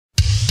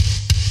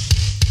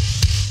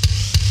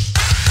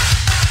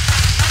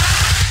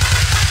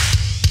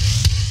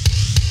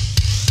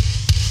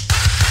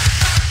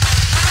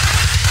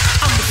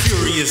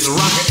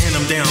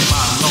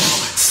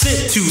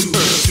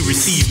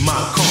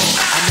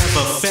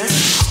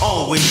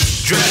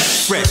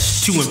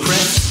fresh to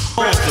impress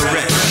all the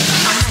rest.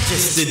 I'm not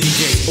just a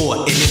DJ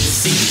or an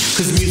MC,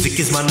 cause music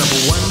is my number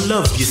one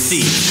love, you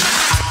see.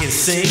 I can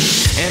sing,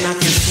 and I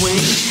can swing,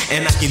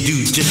 and I can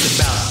do just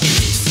about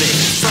anything.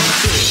 From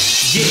good,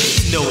 yeah,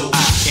 you know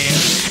I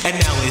am. And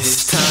now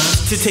it's time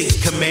to take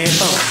command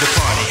of the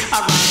party.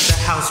 I rock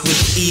the house with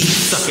ease,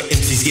 sucker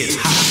MCs get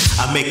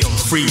hot, I make them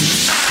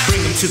freeze,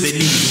 bring them to their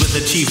knees with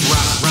a cheap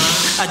rock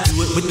rhyme. I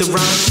do it with the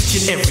rhyme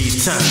each and every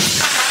time.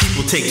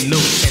 People take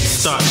note and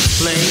start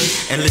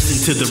playing, and listen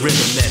to the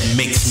rhythm that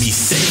makes me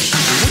sing.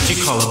 What you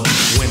call a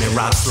beat when it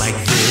rocks like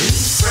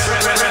this?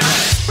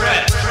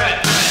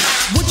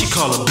 What you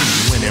call a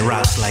beat when it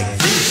rocks like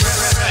this?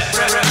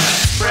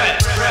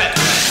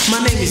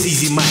 My name is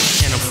Easy Mike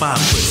and I'm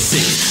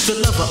 5'6", the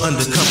lover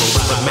undercover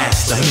with a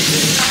master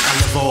hit. I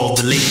love all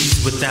the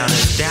ladies without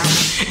a doubt,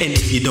 and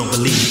if you don't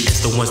believe me,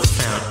 it's the ones that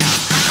found out.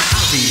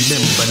 I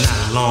remember not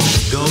long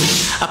ago,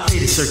 I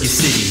played in Circuit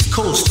City,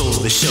 Cole stole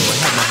the show. I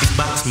had my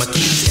beatbox, my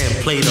keys, and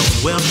played on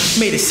well,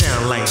 made it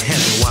sound like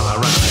heaven while I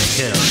rock like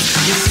hell.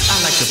 You see, I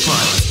like to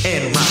party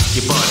and rock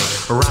your body,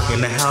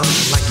 rockin' the house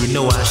like you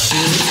know I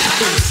should.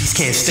 MCs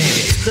can't stand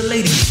it, the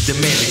ladies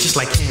demand it, just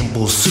like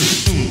Campbell's soup.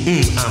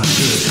 I'm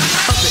good.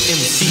 Other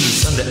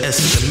MCs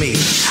underestimate.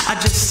 I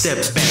just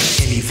step back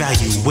and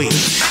evaluate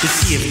to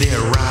see if their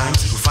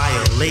rhymes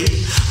violate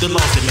the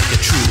laws that make a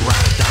true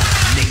rock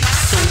dominate.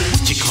 So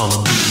what you call a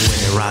beat when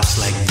it rocks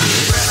like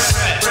this?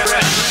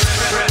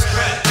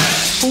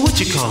 What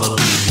you call a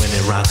beat when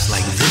it rocks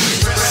like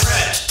this?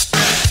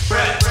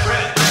 Rock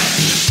like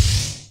this.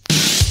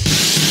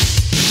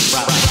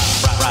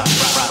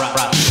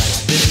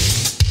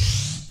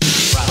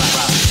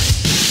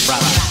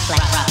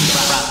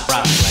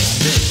 Rock like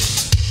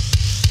this.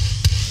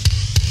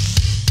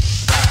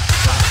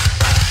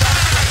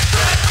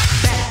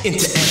 Back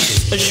into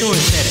action,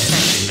 assuring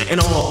satisfaction, and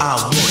all I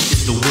want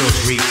is the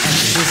world's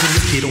reaction. There's a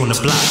new kid on the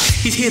block,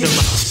 he's here to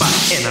rock the spot,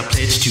 and I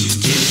pledge to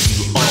give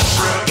you all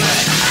I got.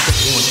 I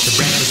don't want to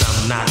brag cause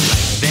I'm not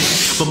like that,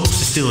 but most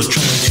are still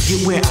trying to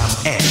get where I'm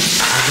at.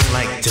 I don't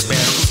like to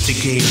battle to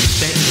gain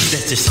respect, cause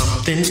that's just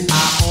something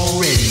I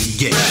already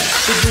get.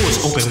 The doors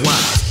open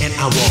wide and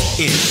I walk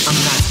in. I'm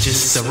not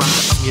just a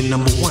rocker, I'm your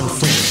number one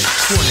friend.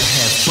 Sworn to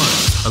have fun,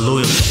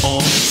 loyal to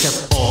all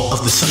except all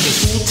of the suckers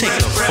who will take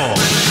a fall.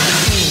 The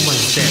same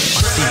ones that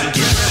are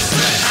seeking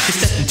perfection, they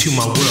step into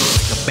my world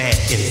like a bad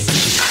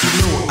infection. You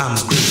know I'm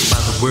graced by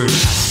the words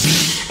I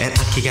speak, and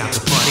I kick out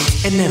the party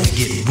and never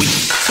get weak.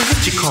 So what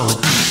you call a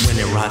beat when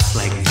it rocks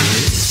like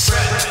this?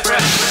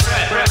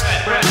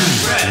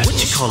 What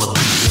you call a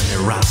beat when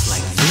it rocks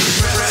like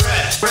this?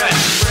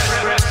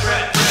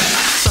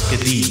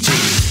 Sucker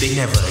DJs, they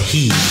never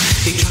heed.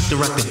 They try to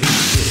rock the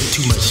beat with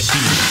too much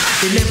speed.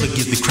 They never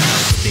give the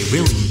crowd what they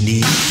really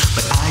need,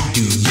 but I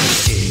do,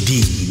 yes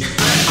indeed.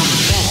 I'm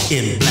back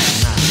in black,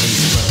 not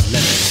lace but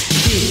leather,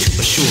 here to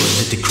assure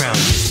that the crowd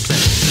is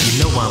pleasant.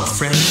 You know I'm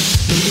fresh,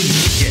 no need to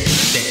forget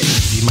that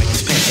Easy Mike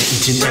is passing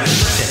each and every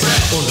test.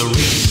 On the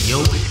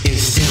radio, in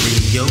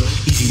stereo,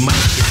 Easy Mike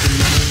is the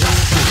number one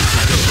force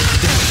to go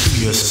down through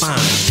your spine.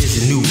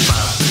 There's a new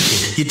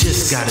vibration, you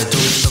just got a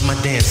dose of my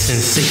dance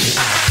sensation.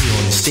 I feel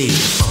on the stage,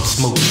 I'm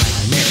smoking like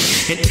mad,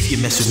 and if you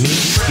mess with me,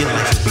 your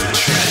life will be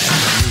trash.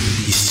 I'm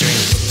really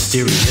strange but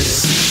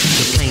mysterious,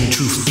 the plain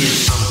truth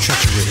is I'm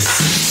treacherous.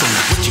 So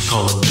what you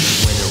call a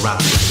beat when it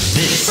rocks like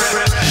this?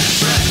 What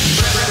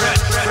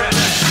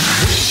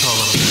you call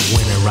a beat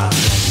when it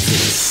rocks like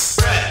this?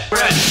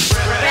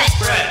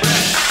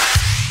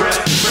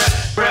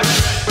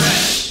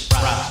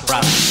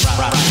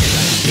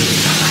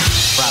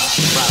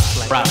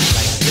 Rock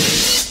like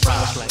this.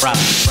 Rock like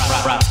this.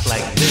 Rock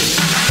like this.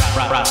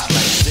 Rock like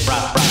this.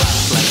 Rock like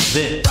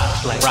this. Rock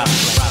like this.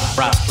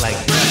 Rock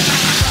like this.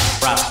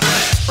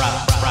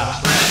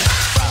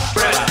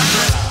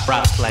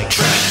 Rock like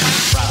this.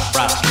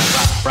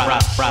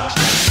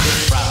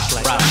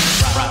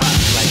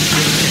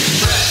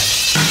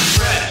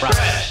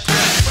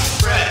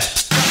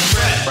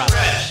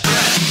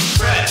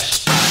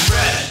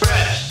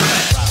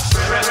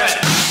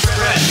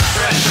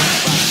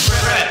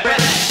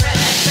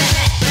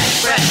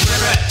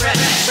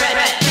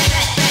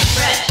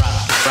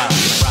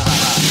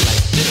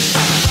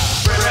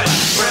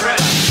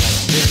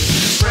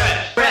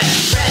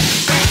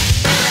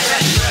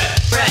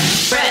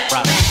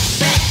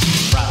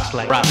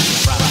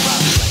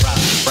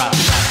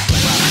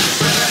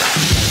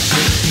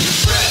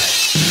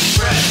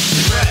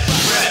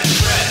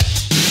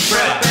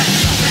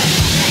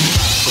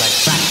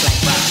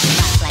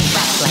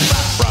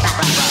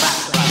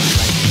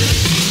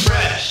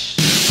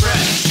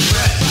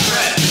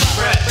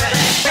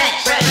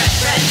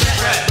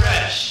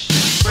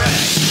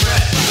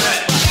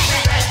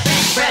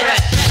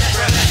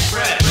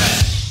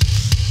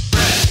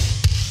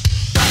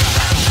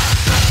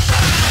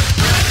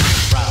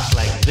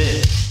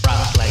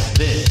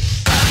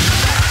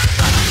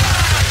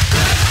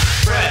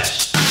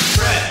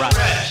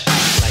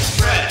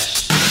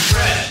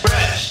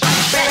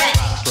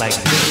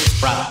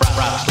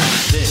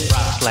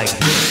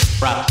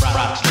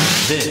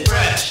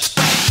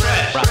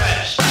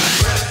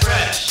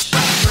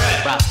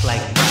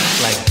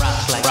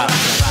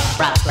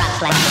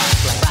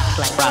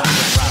 like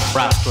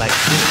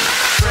this.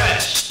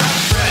 Fresh,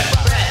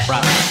 fresh,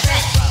 rock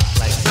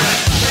like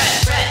this.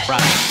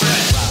 Rock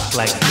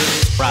like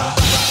this. Rock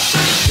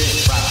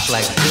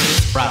like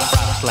this.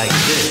 Rock like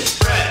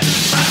this.